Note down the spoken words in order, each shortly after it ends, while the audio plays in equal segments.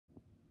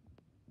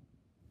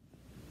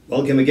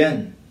Welcome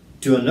again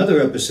to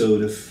another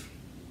episode of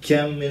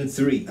Chem in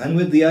 3. And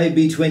with the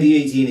IB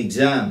 2018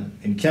 exam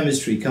in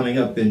chemistry coming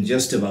up in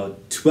just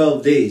about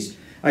 12 days,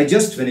 I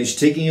just finished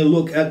taking a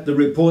look at the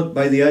report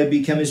by the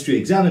IB chemistry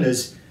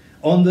examiners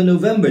on the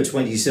November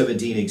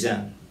 2017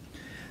 exam.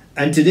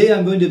 And today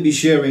I'm going to be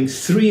sharing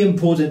 3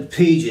 important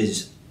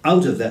pages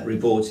out of that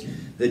report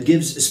that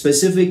gives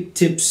specific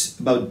tips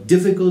about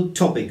difficult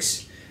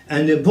topics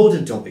and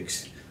important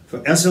topics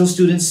for SL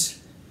students,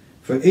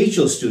 for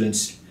HL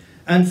students,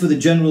 and for the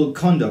general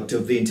conduct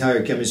of the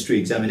entire chemistry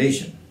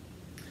examination.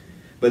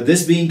 But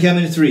this being Chem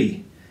in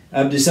 3,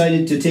 I've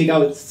decided to take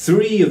out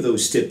 3 of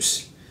those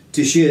tips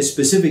to share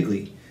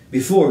specifically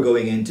before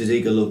going in to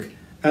take a look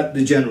at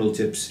the general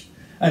tips.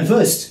 And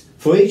first,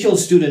 for HL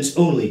students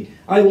only,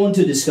 I want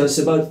to discuss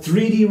about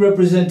 3D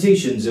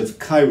representations of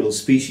chiral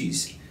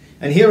species.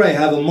 And here I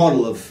have a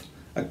model of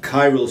a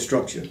chiral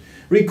structure,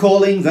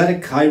 recalling that a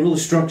chiral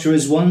structure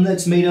is one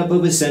that's made up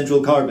of a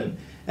central carbon,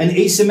 an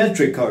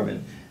asymmetric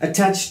carbon,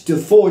 attached to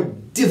 4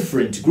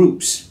 different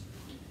groups.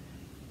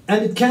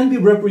 And it can be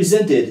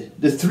represented,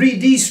 the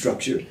 3D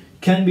structure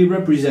can be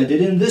represented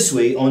in this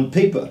way on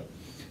paper,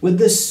 with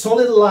this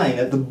solid line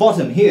at the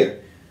bottom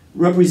here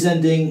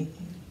representing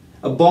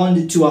a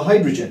bond to a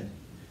hydrogen,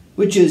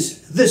 which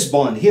is this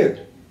bond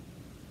here,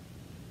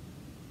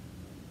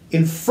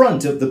 in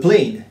front of the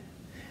plane.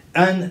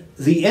 And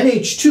the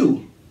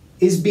NH2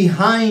 is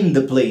behind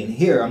the plane.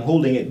 Here, I'm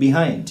holding it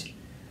behind.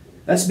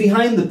 That's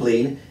behind the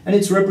plane, and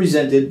it's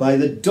represented by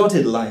the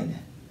dotted line.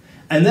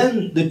 And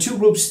then the 2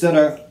 groups that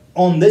are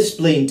on this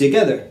plane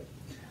together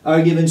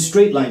are given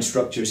straight line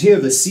structures. Here,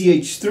 the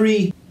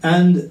CH3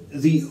 and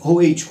the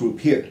OH group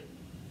here.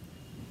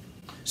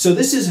 So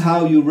this is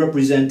how you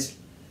represent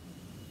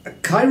a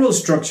chiral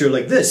structure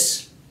like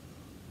this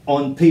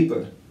on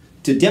paper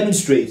to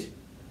demonstrate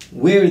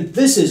where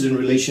this is in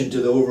relation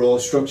to the overall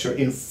structure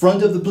in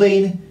front of the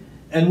plane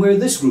and where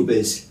this group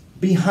is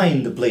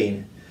behind the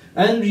plane.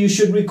 And you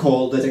should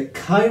recall that a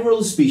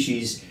chiral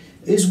species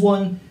is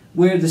one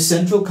where the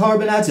central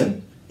carbon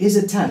atom is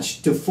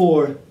attached to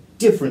 4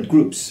 different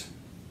groups.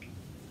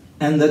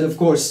 And that, of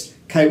course,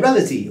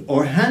 chirality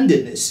or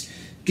handedness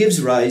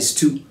gives rise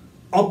to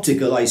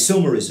optical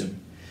isomerism.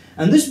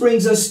 And this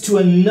brings us to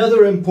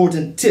another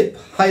important tip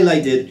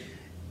highlighted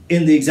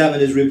in the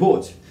examiner's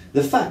report: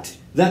 the fact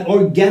that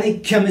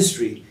organic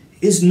chemistry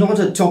is not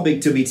a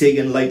topic to be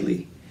taken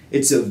lightly.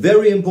 It's a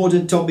very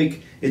important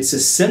topic, it's a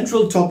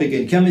central topic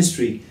in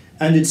chemistry,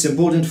 and it's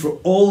important for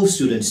all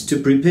students to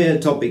prepare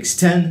topics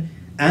 10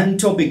 and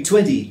topic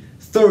 20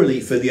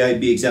 thoroughly for the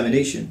IB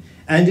examination.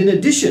 And in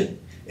addition,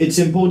 it's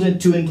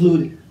important to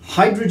include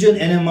hydrogen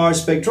NMR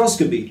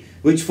spectroscopy,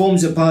 which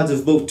forms a part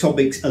of both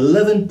topics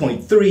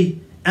 11.3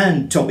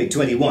 and topic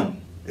 21.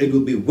 It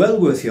will be well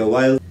worth your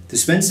while to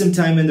spend some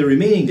time in the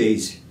remaining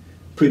days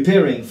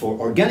preparing for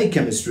organic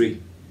chemistry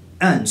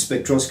and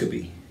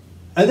spectroscopy.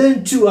 And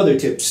then 2 other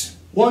tips.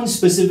 One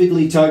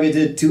specifically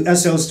targeted to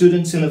SL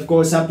students and of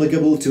course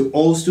applicable to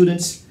all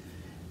students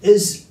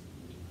is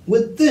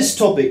with this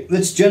topic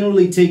that's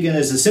generally taken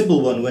as a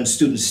simple one when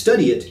students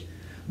study it,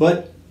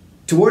 but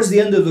towards the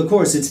end of the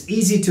course it's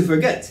easy to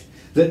forget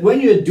that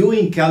when you're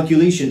doing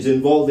calculations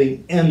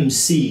involving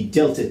mc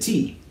delta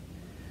T,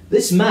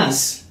 this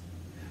mass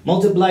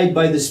multiplied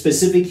by the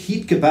specific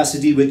heat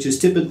capacity, which is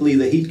typically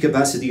the heat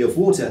capacity of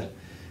water,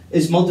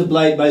 is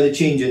multiplied by the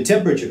change in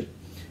temperature.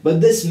 But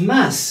this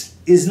mass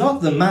is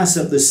not the mass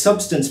of the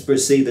substance per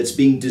se that's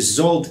being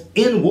dissolved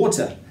in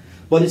water,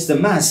 but it's the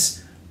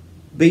mass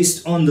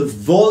based on the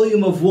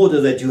volume of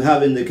water that you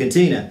have in the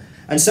container.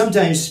 And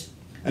sometimes,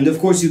 and of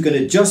course you can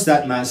adjust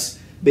that mass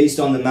based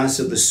on the mass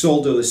of the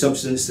salt or the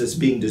substance that's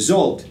being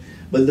dissolved.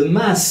 But the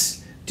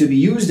mass to be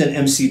used in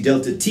MC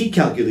delta T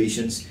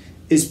calculations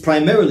is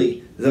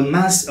primarily the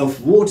mass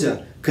of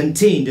water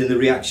contained in the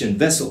reaction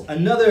vessel.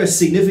 Another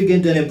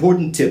significant and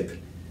important tip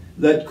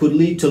that could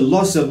lead to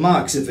loss of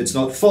marks if it's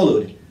not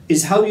followed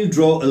is how you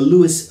draw a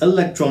Lewis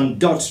electron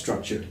dot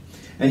structure.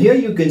 And here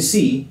you can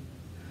see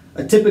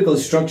a typical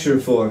structure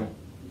for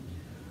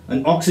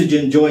an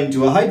oxygen joined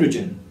to a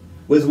hydrogen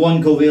with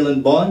 1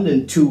 covalent bond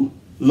and 2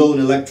 lone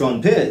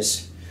electron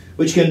pairs,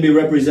 which can be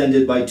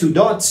represented by 2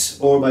 dots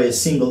or by a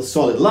single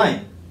solid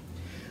line.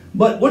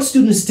 But what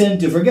students tend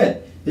to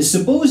forget is,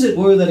 suppose it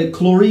were that a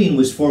chlorine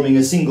was forming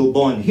a single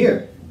bond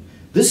here.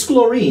 This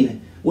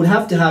chlorine would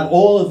have to have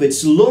all of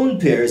its lone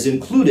pairs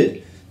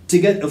included to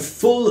get a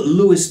full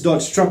Lewis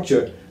dot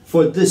structure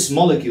for this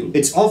molecule.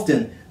 It's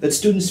often that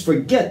students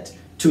forget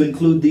to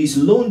include these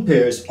lone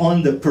pairs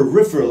on the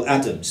peripheral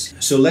atoms.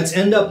 So let's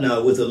end up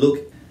now with a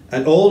look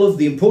at all of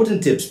the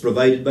important tips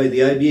provided by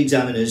the IB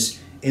examiners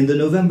in the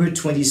November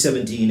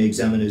 2017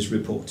 examiner's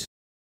report.